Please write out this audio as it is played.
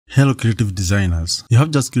Hello creative designers, you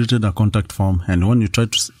have just created a contact form, and when you try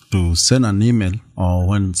to send an email, or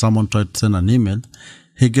when someone tries to send an email,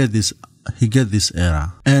 he get this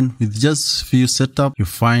error, and with just few setup you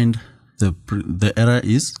find the error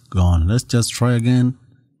is gone. Let's just try again,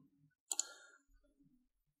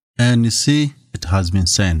 and you see it has been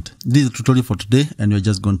sent. This is the tutorial for today, and we're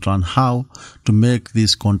just going to learn how to make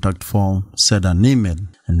this contact form send an email.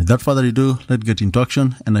 And without further ado, let's get into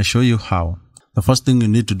action and I show you how. The first thing you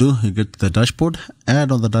need to do, you get to the dashboard, and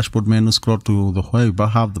on the dashboard menu scroll to where you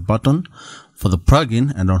have the button for the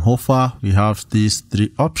plugin, and on offer we have these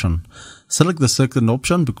three options. Select the second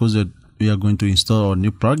option because we are going to install a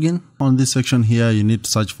new plugin. On this section here, you need to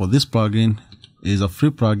search for this plugin. It is a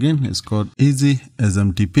free plugin. It's called Easy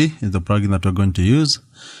SMTP. Is the plugin that we're going to use.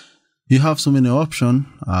 You have so many options.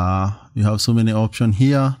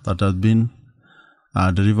 Here that have been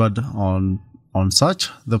delivered on search.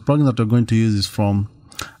 The plugin that we're going to use is from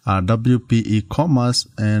WP e-commerce,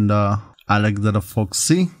 and Alexander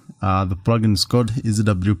Foxy. The plugin is called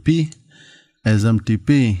EasyWP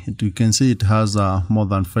SMTP. You can see it has more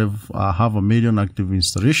than 500,000 active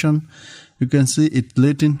installation. You can see it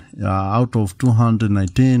rating out of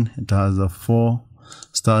 219. It has a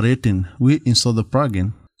 4-star rating. We install the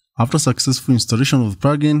plugin. After successful installation of the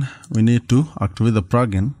plugin, we need to activate the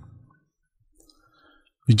plugin.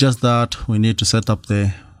 It's just that we need to set up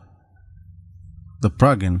the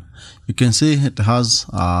plugin. You can see it has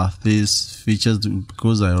these features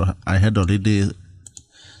because I had already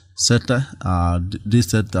set the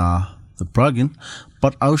plugin,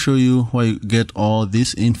 but I'll show you where you get all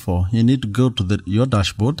this info. You need to go to your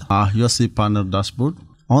dashboard, your cPanel dashboard.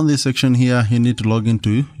 On this section here, you need to log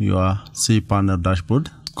into your cPanel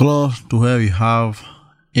dashboard. Scroll to where you have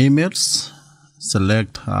emails.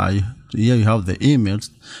 Select here you have the emails.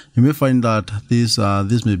 You may find that this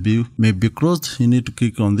may be closed. You need to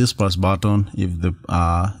click on this plus button if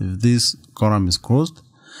this column is closed,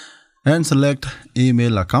 and select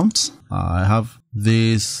email accounts. I have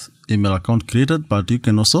this email account created, but you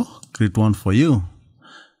can also create one for you.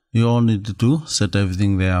 You all need to set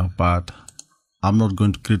everything there, but I'm not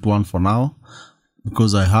going to create one for now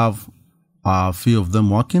because I have a few of them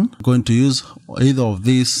working. I'm going to use either of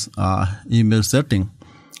these email setting.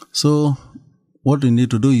 So what you need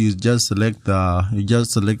to do is just select the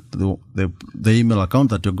email account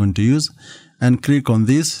that you're going to use, and click on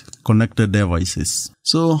this connected devices.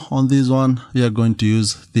 So on this one, we are going to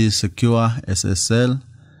use this secure SSL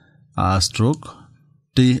stroke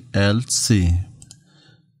TLC.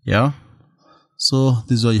 Yeah. So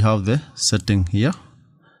this is why you have the setting here.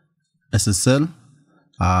 SSL.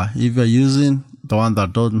 If you are using the one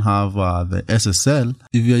that don't have the SSL,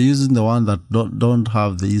 if you are using the one that don't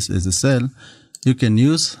have this SSL, you can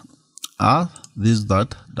use this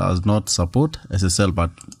that does not support SSL,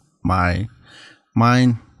 but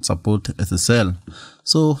mine support SSL.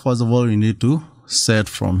 So first of all, you need to set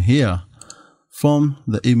from here. From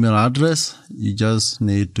the email address, you just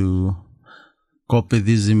need to copy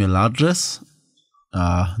this email address.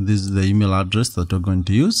 This is the email address that you're going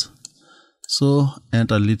to use. So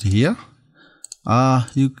enter it here.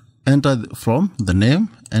 You enter from the name,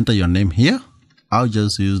 enter your name here. I'll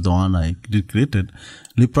just use the one I created.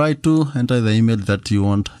 Reply to, enter the email that you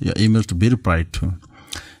want your email to be replied to.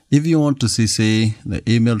 If you want to see the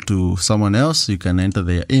email to someone else, you can enter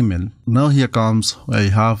their email. Now here comes where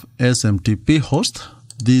you have SMTP host.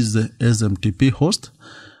 This is the SMTP host.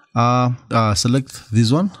 Select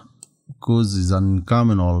this one because it's an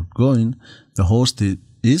incoming or outgoing. The host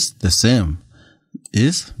is the same,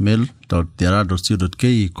 is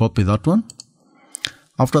mail.thiarara.co.ke. Copy that one.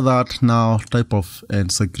 After that, now type of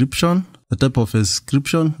encryption. The type of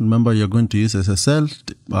encryption, remember you're going to use SSL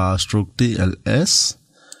stroke TLS.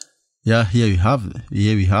 Yeah, here we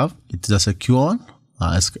have it's a secure one,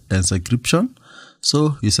 encryption.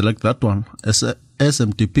 So you select that one.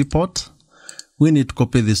 SMTP port. We need to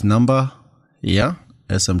copy this number here,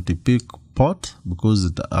 SMTP port, because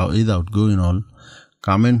it's either outgoing or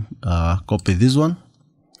coming. Copy this one,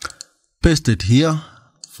 paste it here.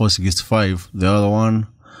 465. The other one,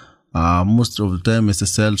 most of the time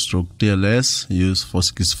SSL stroke TLS use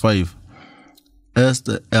 465. As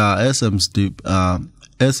the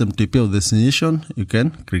SMTP of destination, you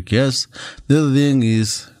can click yes. The other thing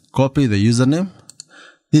is copy the username.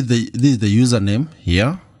 This is the username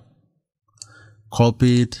here.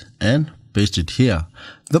 Copy it and paste it here.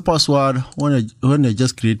 The password, when you're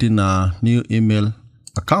just creating a new email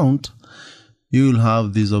account, you will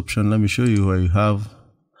have this option. Let me show you where you have.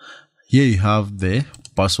 Here you have the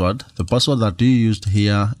password. The password that you used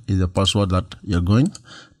here is the password that you're going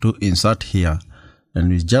to insert here. And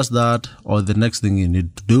with just that, or the next thing you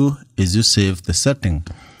need to do is you save the setting.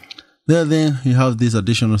 Then you have this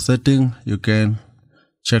additional setting. You can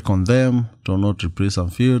check on them to not replace some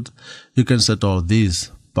fields. You can set all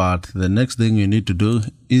these, but the next thing you need to do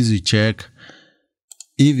is you check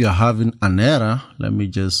if you're having an error. Let me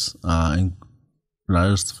just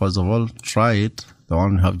first of all try it, the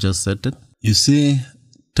one we have just set it. You see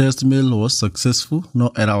test mail was successful,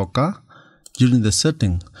 no error occur. During the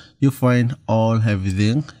setting you find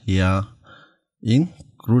everything here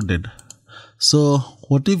included. So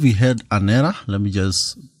what if we had an error? Let me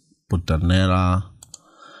just put an error.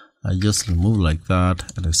 I just remove like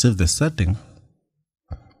that and I save the setting.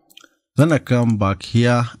 Then I come back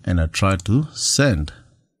here and I try to send.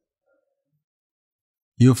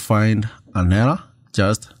 You find an error,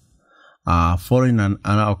 just following an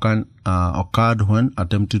error occurred when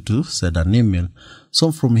attempting to send an email.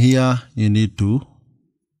 So from here you need to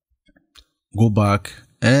go back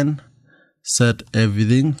and set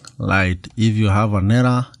everything right. If you have an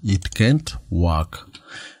error, it can't work.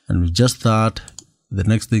 And with just that, the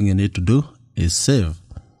next thing you need to do is save.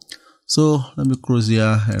 So let me close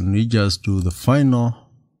here and we just do the final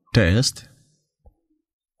test.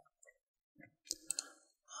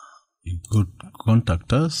 You could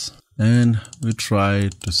contact us and we try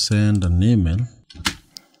to send an email.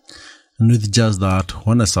 And with just that,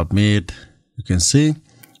 when I submit, you can see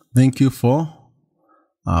thank you for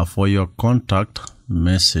your contact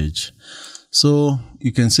message. So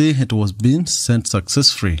you can see it was being sent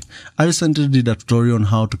successfully. I recently did a tutorial on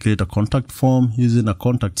how to create a contact form using a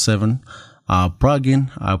Contact 7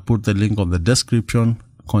 plugin. I put the link on the description.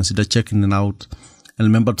 Consider checking it out. And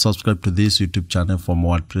remember to subscribe to this YouTube channel for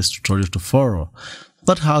more WordPress tutorials to follow.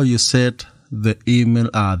 That's how you set the email,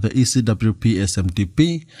 the ECWP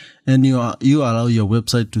SMTP, and you allow your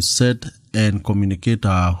website to set and communicate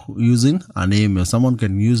using an email. Someone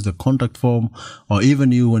can use the contact form, or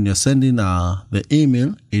even you when you're sending the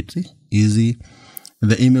email, it's easy.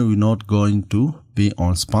 The email will not going to be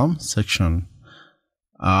on spam section.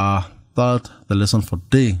 That's the lesson for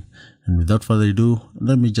today. And without further ado,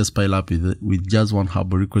 let me just pile up with just one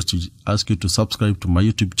humble request to ask you to subscribe to my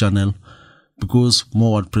YouTube channel, because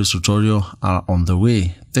more WordPress tutorials are on the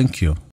way. Thank you.